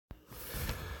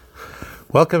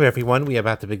Welcome, everyone. We are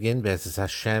about to begin Be'ezus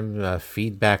Hashem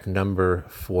feedback number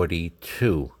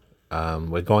 42.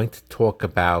 We're going to talk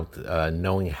about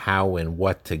knowing how and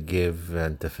what to give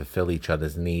and to fulfill each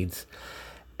other's needs.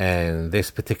 And this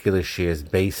particular shir is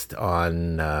based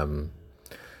on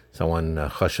someone,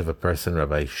 hush of a person,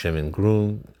 Rabbi Shimon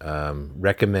Grun.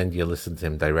 Recommend you listen to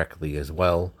him directly as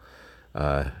well.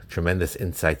 Tremendous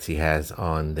insights he has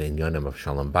on the inyonim of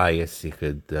Shalom Bayis. You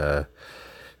could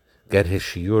get his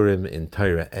shiurim in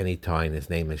Torah anytime. His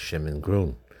name is Shimon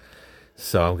Grun.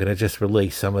 So I'm going to just relay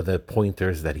some of the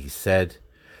pointers that he said.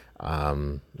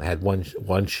 I had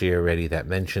one shir already that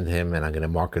mentioned him, and I'm going to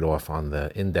mark it off on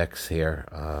the index here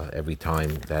every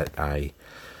time that I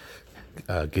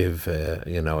give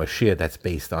a shir that's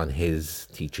based on his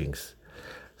teachings.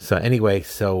 So anyway,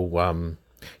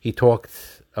 he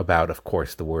talked about, of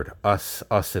course, the word us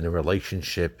in a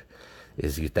relationship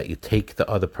is that you take the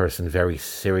other person very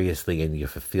seriously and you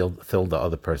fulfill the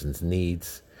other person's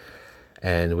needs.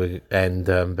 And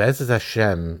Be'ezus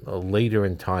Hashem, later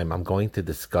in time, I'm going to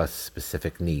discuss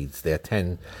specific needs. There are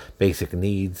 10 basic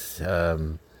needs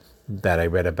that I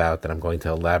read about that I'm going to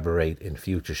elaborate in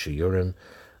future shiurim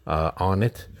on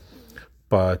it.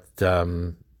 But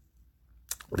there's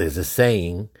a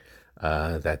saying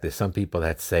that there's some people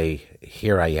that say,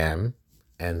 here I am,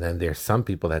 and then there's some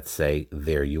people that say,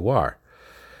 there you are.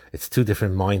 It's two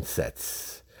different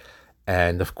mindsets.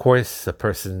 And of course, a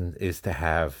person is to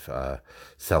have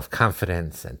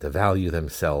self-confidence and to value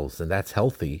themselves, and that's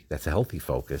healthy. That's a healthy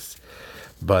focus.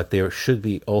 But there should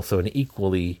be also an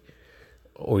equally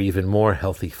or even more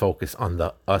healthy focus on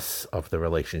the us of the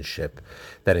relationship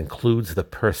that includes the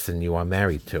person you are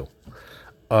married to.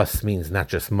 Us means not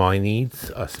just my needs,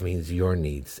 us means your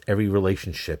needs. Every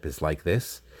relationship is like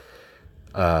this,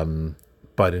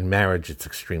 but in marriage it's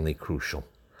extremely crucial.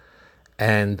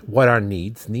 And what are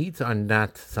needs? Needs are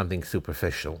not something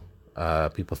superficial.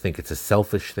 People think it's a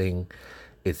selfish thing.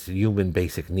 It's human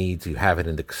basic needs. You have it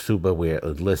in the Ksuba where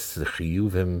it lists the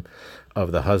chiyuvim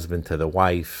of the husband to the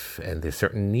wife, and there's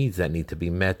certain needs that need to be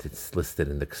met. It's listed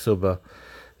in the Ksuba.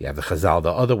 You have the Chazal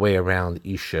the other way around.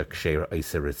 Isha ksher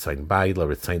isa ritzayin bayla.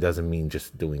 Ritzayin doesn't mean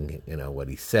just doing what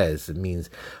he says. It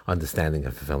means understanding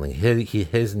and fulfilling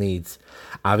his needs.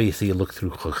 Obviously, you look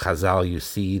through Chazal, you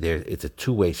see it's a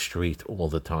two-way street all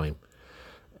the time,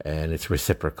 and it's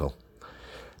reciprocal.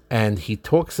 And he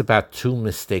talks about two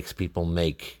mistakes people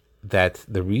make. That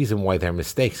the reason why they're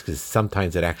mistakes because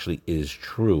sometimes it actually is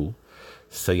true.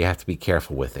 So you have to be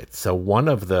careful with it. So one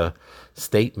of the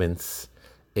statements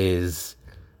is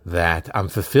that I'm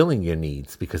fulfilling your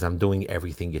needs because I'm doing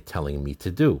everything you're telling me to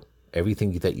do.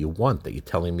 Everything that you want, that you're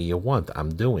telling me you want,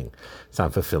 I'm doing. So I'm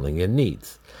fulfilling your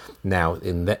needs. Now,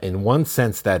 in one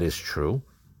sense, that is true,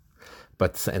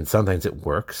 and sometimes it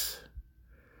works,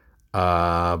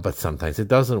 but sometimes it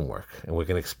doesn't work. And we're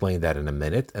going to explain that in a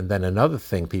minute. And then another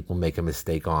thing people make a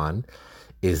mistake on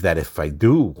is that if I'll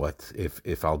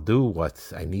do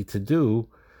what I need to do,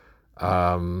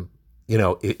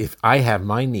 if I have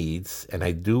my needs and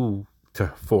I do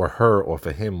for her or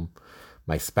for him,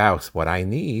 my spouse, what I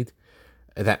need,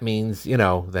 that means,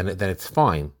 then it's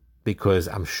fine because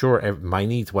I'm sure my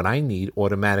needs, what I need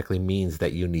automatically means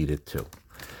that you need it too.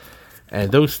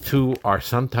 And those two are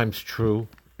sometimes true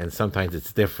and sometimes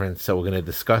it's different. So we're going to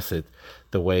discuss it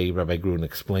the way Rabbi Grun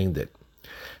explained it.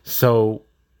 So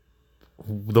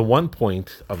the one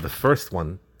point of the first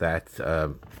one that,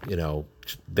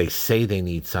 they say they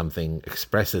need something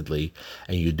expressly,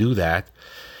 and you do that.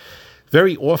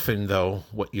 Very often, though,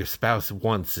 what your spouse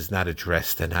wants is not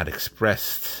addressed and not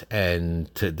expressed,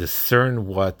 and to discern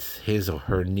what his or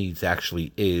her needs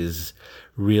actually is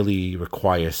really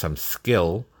requires some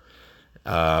skill.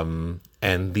 And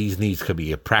these needs could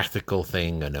be a practical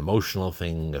thing, an emotional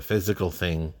thing, a physical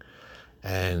thing,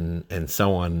 and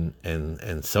so on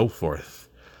and so forth.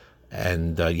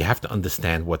 And you have to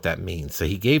understand what that means. So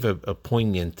he gave a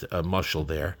poignant mashal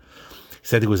there. He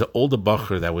said there was an older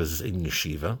bacher that was in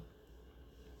yeshiva,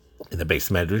 in the Beis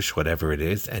Medrash, whatever it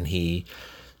is, and he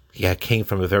came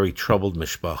from a very troubled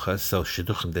mishpacha, so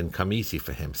shidduchim didn't come easy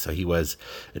for him. So he was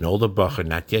an older bacher,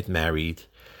 not yet married,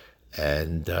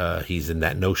 and he's in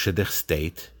that no shidduch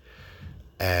state.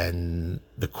 And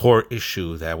the core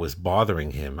issue that was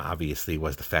bothering him, obviously,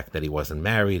 was the fact that he wasn't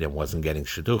married and wasn't getting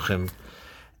shidduchim.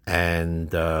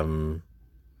 And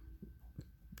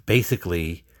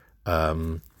basically,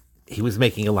 he was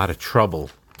making a lot of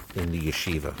trouble in the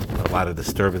yeshiva, a lot of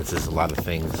disturbances, a lot of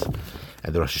things.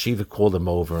 And the Rosh Yeshiva called him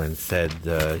over and said,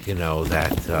 that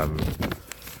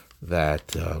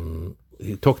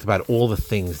he talked about all the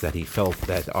things that he felt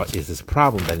that is his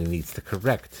problem that he needs to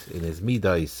correct in his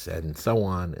midos and so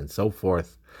on and so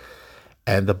forth.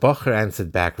 And the Bacher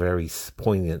answered back very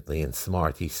poignantly and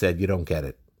smart. He said, "You don't get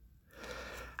it.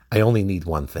 I only need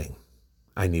one thing.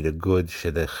 I need a good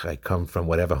shidduch. I come from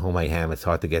whatever home I am. It's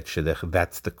hard to get shidduch.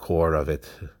 That's the core of it.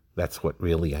 That's what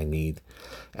really I need.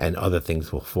 And other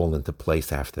things will fall into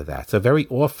place after that." So very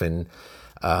often,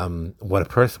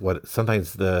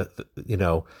 sometimes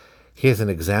here's an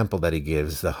example that he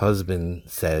gives. The husband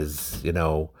says,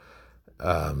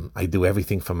 I do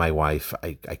everything for my wife.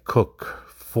 I cook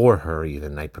for her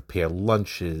even. I prepare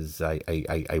lunches.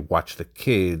 I watch the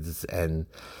kids, and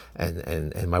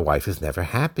my wife is never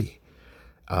happy.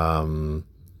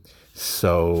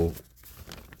 So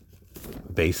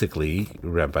basically,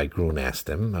 Rabbi Grun asked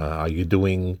him, "Are you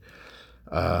doing?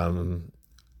 Are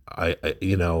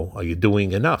you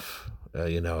doing enough? Are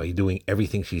you doing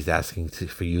everything she's asking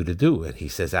for you to do?" And he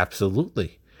says,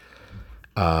 "Absolutely."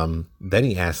 Then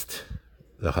he asked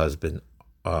the husband,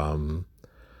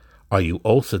 "Are you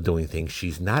also doing things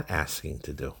she's not asking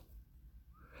to do?"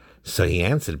 So he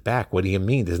answered back, "What do you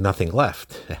mean? There's nothing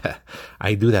left.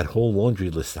 I do that whole laundry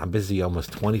list. I'm busy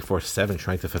almost 24/7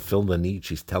 trying to fulfill the need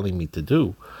she's telling me to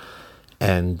do.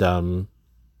 And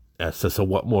so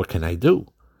what more can I do?"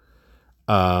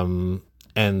 And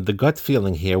the gut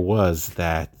feeling here was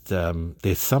that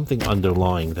there's something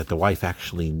underlying that the wife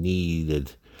actually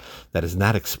needed that is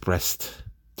not expressed.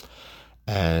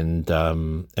 And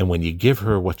when you give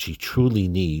her what she truly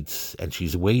needs, and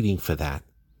she's waiting for that,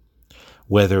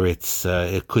 whether it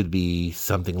could be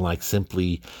something like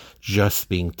simply just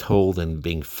being told and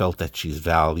being felt that she's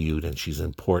valued and she's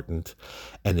important.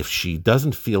 And if she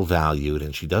doesn't feel valued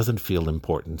and she doesn't feel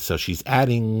important, so she's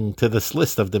adding to this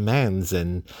list of demands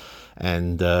and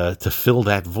to fill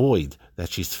that void that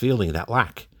she's feeling, that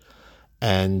lack.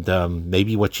 And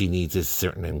maybe what she needs is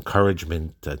certain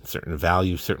encouragement, certain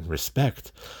value, certain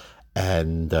respect.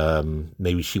 And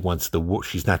maybe she wants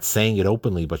she's not saying it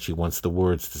openly, but she wants the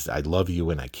words to say, "I love you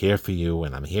and I care for you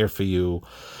and I'm here for you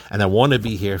and I want to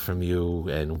be here from you,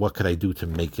 and what could I do to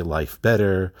make your life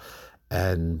better?"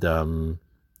 And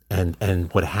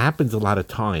what happens a lot of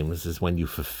times is when you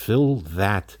fulfill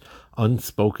that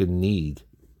unspoken need,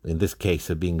 in this case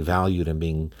of being valued and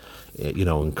being,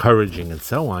 encouraging and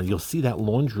so on, you'll see that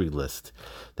laundry list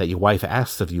that your wife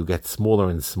asks of you get smaller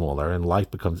and smaller, and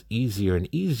life becomes easier and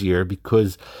easier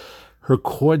because her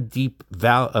core deep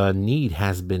need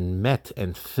has been met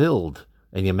and filled,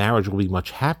 and your marriage will be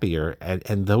much happier.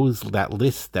 And that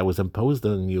list that was imposed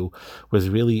on you was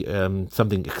really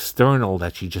something external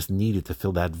that she just needed to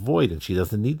fill that void, and she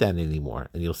doesn't need that anymore.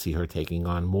 And you'll see her taking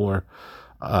on more.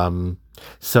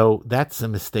 So that's a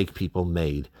mistake people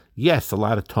made. Yes, a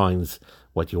lot of times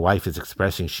what your wife is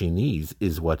expressing she needs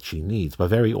is what she needs, but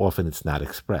very often it's not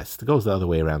expressed. It goes the other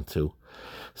way around too.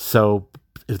 So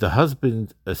if the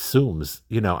husband assumes,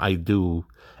 I do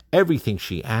everything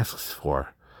she asks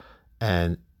for,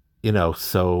 and,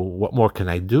 so what more can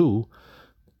I do?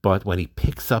 But when he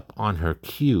picks up on her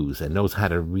cues and knows how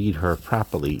to read her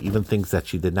properly, even things that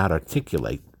she did not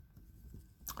articulate,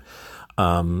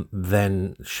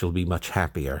 then she'll be much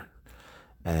happier.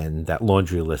 And that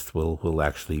laundry list will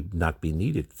actually not be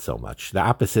needed so much. The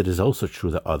opposite is also true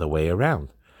the other way around.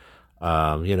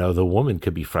 The woman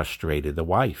could be frustrated. The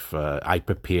wife, I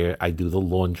do the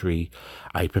laundry,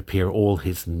 I prepare all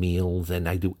his meals, and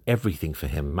I do everything for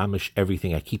him. Mamish,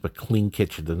 everything. I keep a clean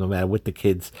kitchen. No matter with the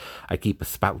kids, I keep a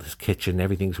spotless kitchen.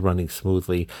 Everything's running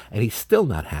smoothly. And he's still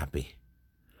not happy.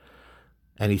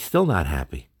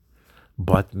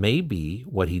 But maybe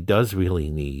what he does really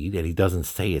need, and he doesn't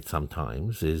say it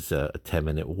sometimes, is a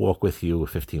 10-minute walk with you, a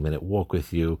 15-minute walk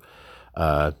with you,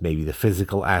 maybe the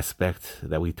physical aspect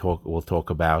that we'll talk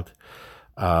about,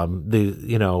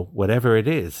 whatever it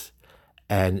is.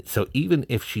 And so even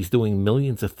if she's doing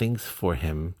millions of things for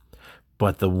him,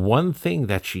 but the one thing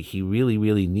that he really,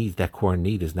 really needs, that core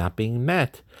need, is not being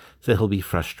met, so he'll be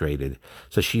frustrated.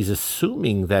 So she's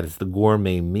assuming that it's the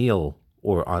gourmet meal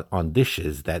or on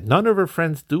dishes that none of her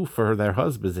friends do for their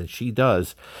husbands, and she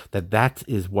does, that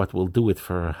is what will do it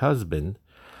for her husband.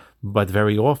 But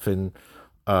very often,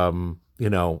 what's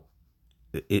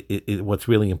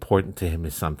really important to him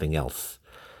is something else,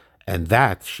 and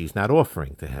that she's not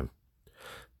offering to him.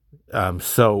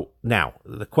 So now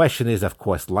the question is, of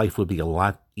course, life would be a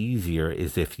lot easier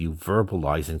is if you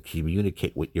verbalize and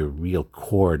communicate what your real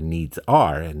core needs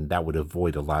are, and that would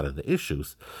avoid a lot of the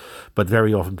issues. But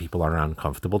very often people are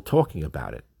uncomfortable talking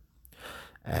about it.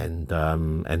 And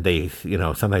they,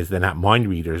 sometimes they're not mind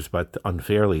readers, but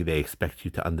unfairly they expect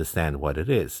you to understand what it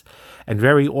is. And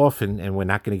very often, and we're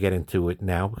not going to get into it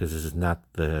now because this is not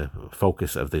the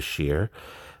focus of this year,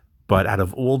 But out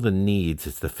of all the needs,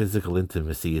 it's the physical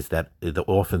intimacy is that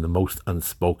often the most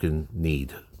unspoken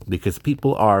need, because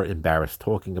people are embarrassed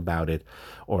talking about it,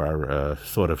 or are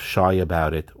sort of shy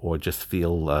about it, or just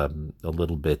feel a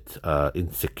little bit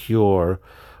insecure,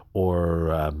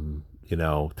 or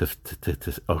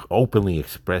to openly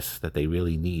express that they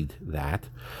really need that.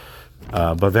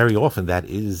 But very often that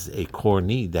is a core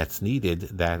need that's needed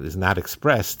that is not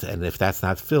expressed. And if that's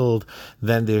not filled,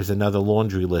 then there's another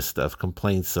laundry list of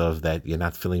complaints of that you're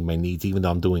not filling my needs, even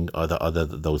though I'm doing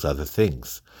those other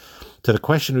things. So the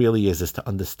question really is to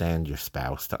understand your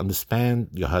spouse, to understand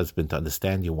your husband, to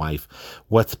understand your wife,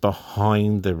 what's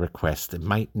behind the request. It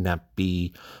might not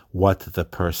be what the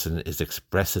person is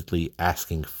expressly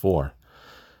asking for.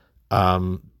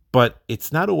 But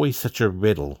it's not always such a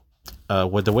riddle.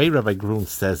 The way Rabbi Grun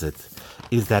says it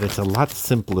is that it's a lot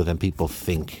simpler than people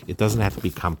think. It doesn't have to be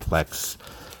complex.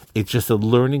 It's just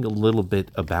learning a little bit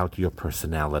about your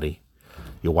personality,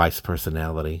 your wife's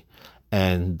personality,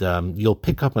 and you'll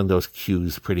pick up on those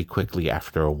cues pretty quickly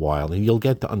after a while, and you'll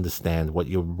get to understand what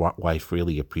your wife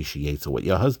really appreciates or what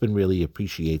your husband really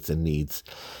appreciates and needs,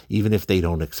 even if they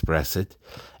don't express it.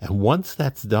 And once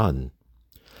that's done,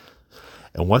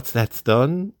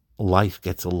 life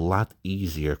gets a lot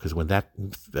easier, because when that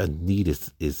need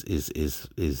is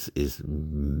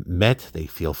met, they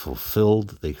feel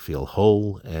fulfilled, they feel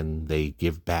whole, and they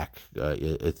give back.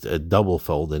 It's a double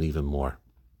fold and even more.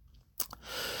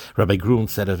 Rabbi Grun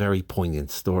said a very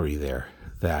poignant story there,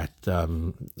 that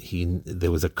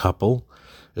there was a couple,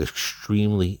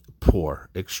 extremely poor,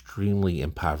 extremely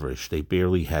impoverished. They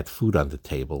barely had food on the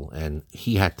table, and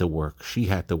he had to work, she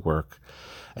had to work.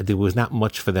 And there was not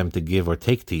much for them to give or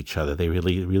take to each other. They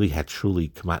really had truly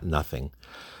come out nothing.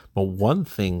 But one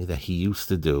thing that he used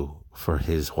to do for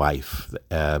his wife,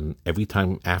 every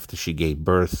time after she gave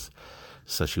birth,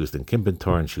 so she was in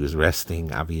Kippur and she was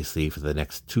resting, obviously, for the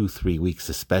next 2-3 weeks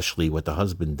especially, what the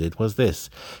husband did was this.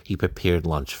 He prepared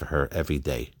lunch for her every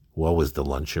day. What was the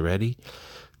lunch already?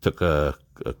 Took a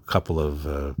couple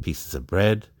of pieces of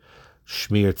bread,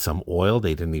 smeared some oil.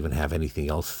 They didn't even have anything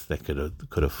else they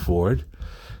could afford.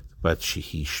 But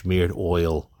he smeared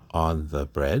oil on the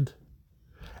bread,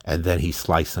 and then he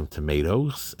sliced some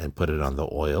tomatoes and put it on the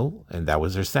oil, and that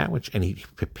was her sandwich. And he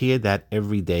prepared that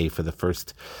every day for the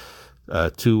first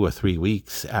 2 or 3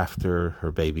 weeks after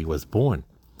her baby was born.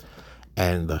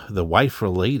 And the wife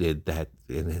related that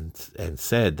and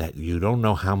said that you don't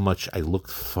know how much I looked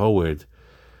forward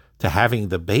to having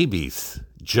the babies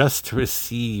just to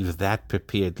receive that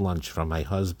prepared lunch from my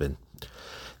husband.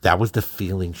 That was the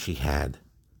feeling she had.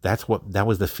 That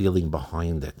was the feeling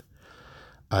behind it.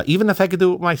 Even if I could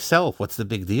do it myself, what's the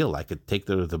big deal? I could take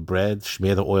the bread,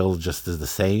 smear the oil just as the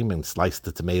same, and slice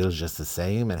the tomatoes just the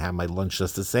same, and have my lunch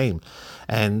just the same.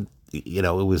 And it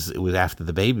was after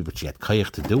the baby, but she had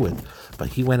koyach to do it. But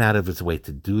he went out of his way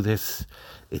to do this.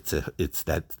 It's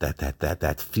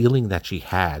that feeling that she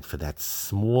had for that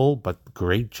small but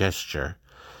great gesture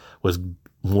was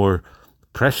more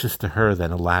precious to her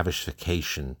than a lavish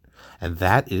vacation. And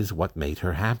that is what made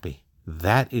her happy.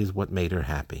 That is what made her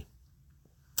happy.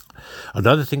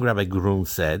 Another thing Rabbi Grun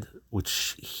said,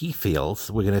 which he feels,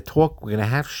 we're going to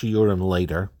have shiurim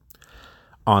later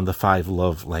on the 5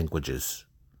 love languages.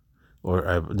 We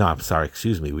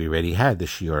already had the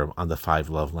shiurim on the 5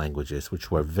 love languages, which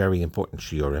were very important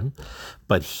shiurim.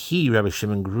 But Rabbi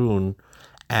Shimon Grun,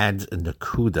 adds a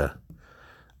nakuda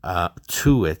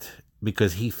to it,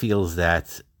 because he feels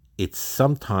that it's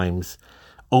sometimes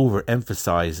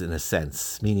overemphasized in a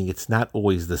sense, meaning it's not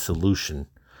always the solution.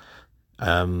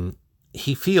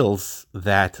 He feels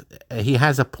that he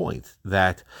has a point,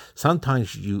 that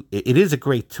sometimes it is a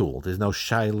great tool. There's no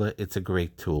shaila, it's a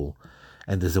great tool.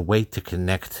 And there's a way to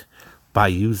connect by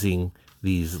using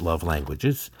these love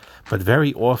languages. But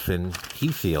very often he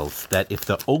feels that if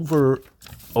the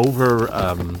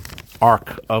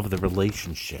arc of the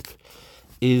relationship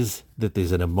is that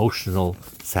there's an emotional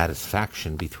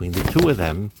satisfaction between the two of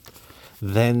them,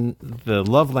 then the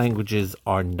love languages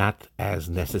are not as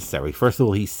necessary. First of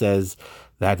all, he says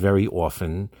that very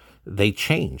often they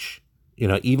change,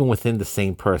 even within the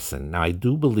same person. Now, I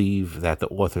do believe that the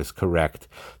author is correct,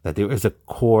 that there is a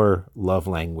core love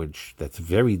language that's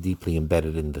very deeply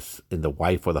embedded in the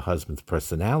wife or the husband's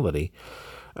personality.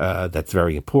 That's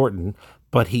very important.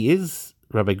 But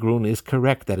Rabbi Grun is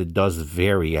correct that it does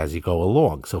vary as you go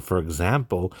along. So, for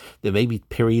example, there may be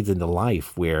periods in the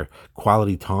life where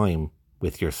quality time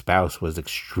with your spouse was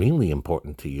extremely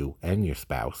important to you and your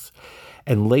spouse.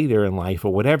 And later in life,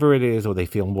 or whatever it is, or they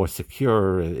feel more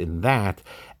secure in that,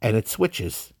 and it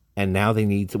switches. and now they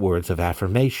need words of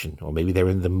affirmation, or maybe they're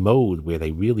in the mode where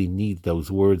they really need those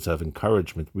words of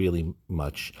encouragement really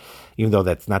much, even though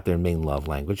that's not their main love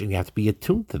language, and you have to be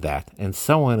attuned to that, and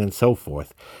so on and so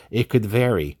forth. It could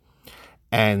vary.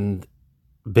 And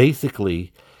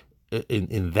basically,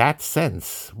 in that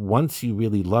sense, once you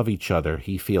really love each other,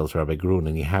 he feels, Rabbi Grun,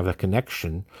 and you have a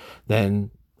connection,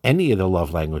 then any of the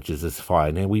love languages is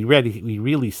fine. And we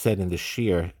really said in the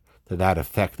shir to that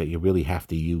effect that you really have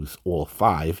to use all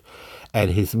five.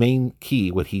 And his main key,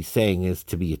 what he's saying, is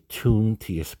to be attuned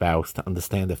to your spouse, to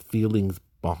understand the feelings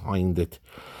behind it,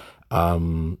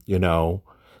 and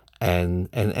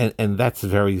that's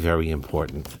very, very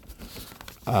important.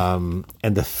 And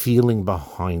the feeling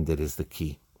behind it is the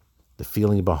key. The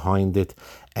feeling behind it,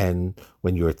 and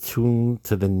when you're attuned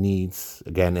to the needs,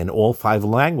 again, in all five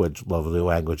love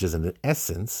languages in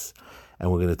essence,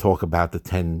 and we're going to talk about the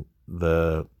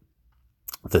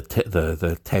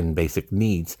 10 basic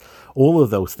needs. All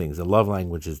of those things, the love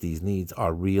languages, these needs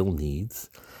are real needs.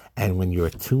 And when you're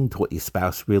attuned to what your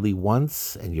spouse really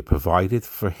wants, and you provide it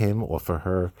for him or for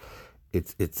her,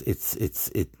 it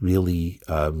really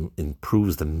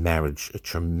improves the marriage a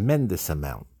tremendous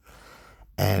amount.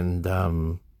 And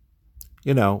that's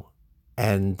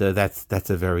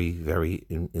a very, very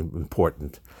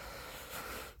important.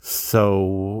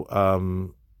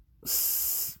 So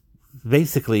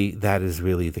basically, that is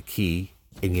really the key.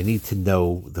 And you need to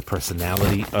know the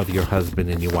personality of your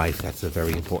husband and your wife. That's a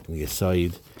very important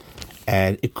yesod.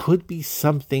 And it could be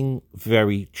something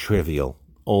very trivial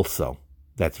also.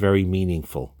 That's very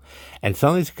meaningful. And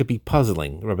sometimes it could be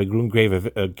puzzling. Rabbi Grun gave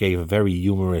a very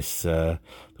humorous, the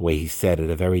way he said it,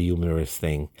 a very humorous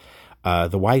thing.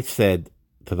 The wife said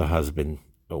to the husband,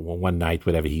 one night,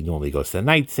 whatever he normally goes to the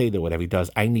night seder, whatever he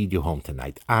does, I need you home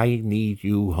tonight. I need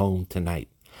you home tonight.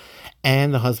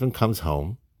 And the husband comes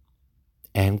home,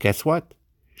 and guess what?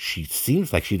 She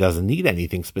seems like she doesn't need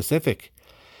anything specific.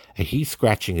 And he's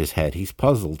scratching his head. He's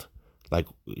puzzled. Like,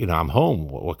 I'm home.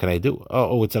 What can I do?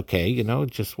 Oh, it's okay.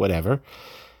 Just whatever.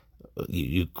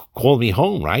 You called me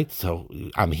home, right? So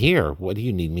I'm here. What do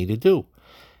you need me to do?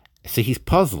 So he's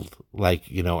puzzled. Like,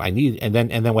 I need, and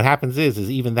then what happens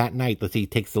is even that night, let's say he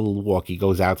takes a little walk. He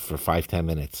goes out for 5-10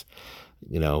 minutes,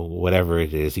 whatever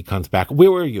it is. He comes back.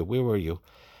 Where were you?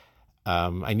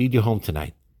 I need you home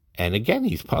tonight. And again,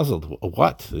 he's puzzled.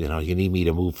 What? You need me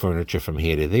to move furniture from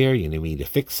here to there. You need me to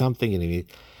fix something.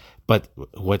 But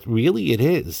what really it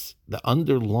is, the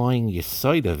underlying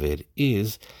yesod of it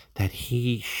is that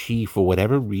she, for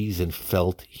whatever reason,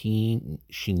 felt she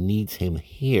needs him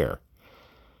here.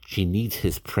 She needs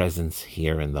his presence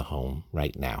here in the home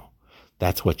right now.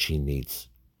 That's what she needs.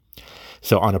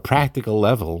 So on a practical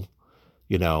level,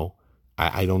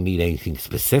 I don't need anything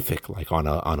specific, like on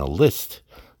a list,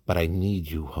 but I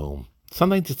need you home.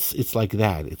 Sometimes it's like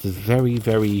that. It's very,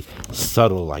 very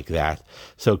subtle like that.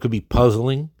 So it could be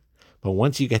puzzling, but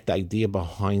once you get the idea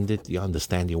behind it, you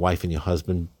understand your wife and your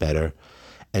husband better.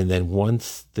 And then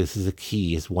this is a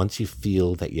key, is once you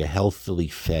feel that you're healthily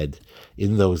fed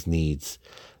in those needs,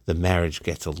 the marriage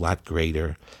gets a lot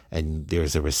greater, and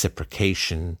there's a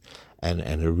reciprocation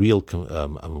and a real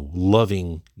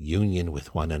loving union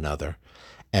with one another.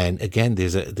 And again,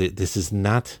 this is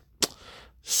not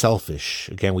selfish.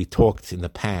 Again, we talked in the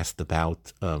past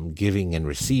about giving and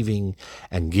receiving,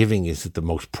 and giving is the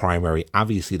most primary.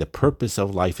 Obviously, the purpose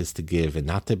of life is to give and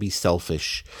not to be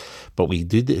selfish. But we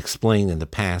did explain in the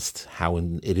past how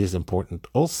it is important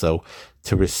also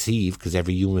to receive, because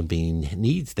every human being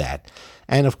needs that.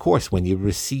 And of course, when you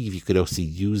receive, you could also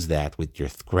use that with your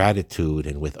gratitude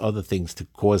and with other things to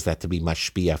cause that to be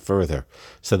mashpia further.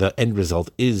 So the end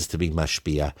result is to be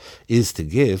mashpia, is to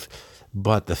give.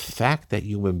 But the fact that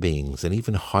human beings, and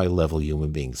even high-level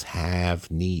human beings, have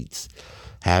needs,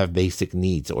 have basic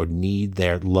needs, or need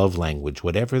their love language,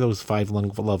 whatever those 5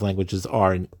 love languages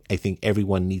are, and I think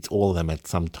everyone needs all of them at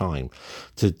some time,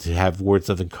 to have words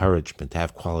of encouragement, to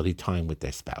have quality time with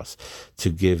their spouse,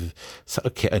 to give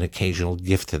an occasional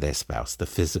gift to their spouse, the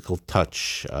physical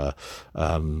touch,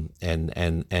 and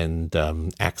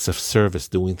acts of service,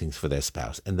 doing things for their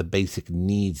spouse, and the basic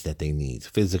needs that they need,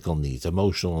 physical needs,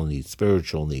 emotional needs,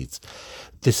 spiritual needs.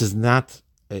 This is not,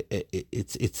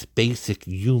 it's basic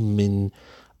human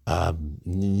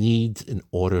needs in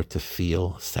order to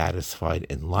feel satisfied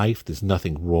in life. There's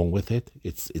nothing wrong with it.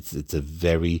 It's a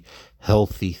very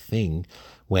healthy thing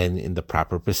when in the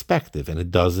proper perspective, and it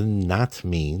does not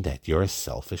mean that you're a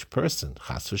selfish person,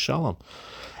 chas v'shalom.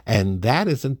 And that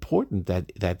is important,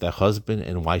 that the husband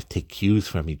and wife take cues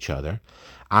from each other.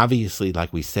 Obviously,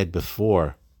 like we said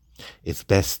before, it's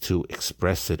best to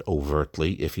express it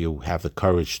overtly if you have the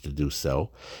courage to do so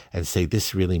and say,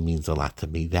 this really means a lot to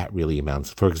me. That really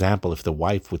amounts. For example, if the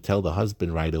wife would tell the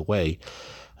husband right away,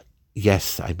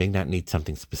 yes, I may not need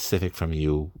something specific from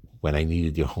you when I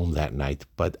needed you home that night,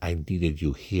 but I needed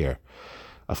you here.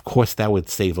 Of course, that would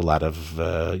save a lot of,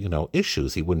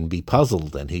 issues. He wouldn't be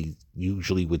puzzled, and he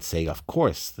usually would say, of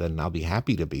course, then I'll be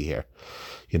happy to be here,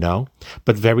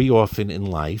 But very often in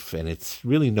life, and it's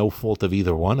really no fault of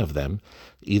either one of them,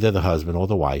 either the husband or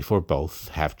the wife or both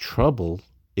have trouble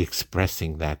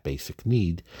expressing that basic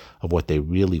need of what they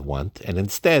really want, and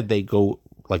instead they go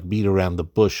like beat around the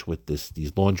bush with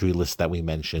these laundry lists that we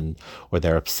mentioned, or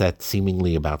they're upset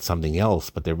seemingly about something else,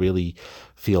 but they really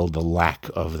feel the lack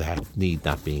of that need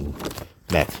not being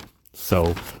met.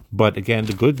 So, but again,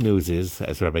 the good news is,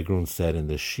 as Rabbi Grun said in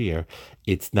the Shir,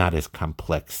 it's not as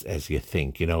complex as you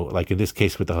think. Like in this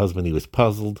case with the husband, he was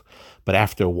puzzled, but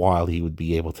after a while he would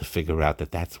be able to figure out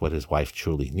that that's what his wife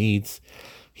truly needs.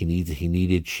 She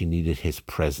needed his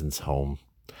presence home.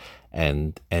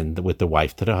 And with the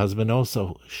wife to the husband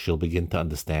also, she'll begin to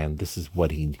understand this is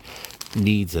what he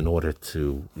needs in order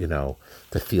to,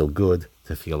 to feel good,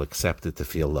 to feel accepted, to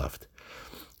feel loved.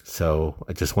 So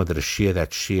I just wanted to share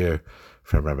that shir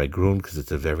from Rabbi Grun because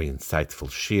it's a very insightful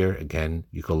shir. Again,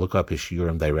 you can look up his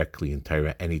shiurim directly in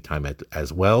Torah anytime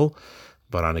as well.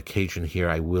 But on occasion here,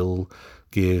 I will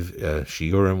give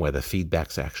shiurim, where the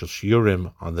feedback's actual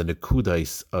shiurim, on the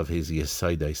nekudais of his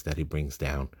yesodais that he brings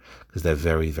down, because they're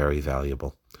very, very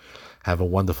valuable. Have a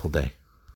wonderful day.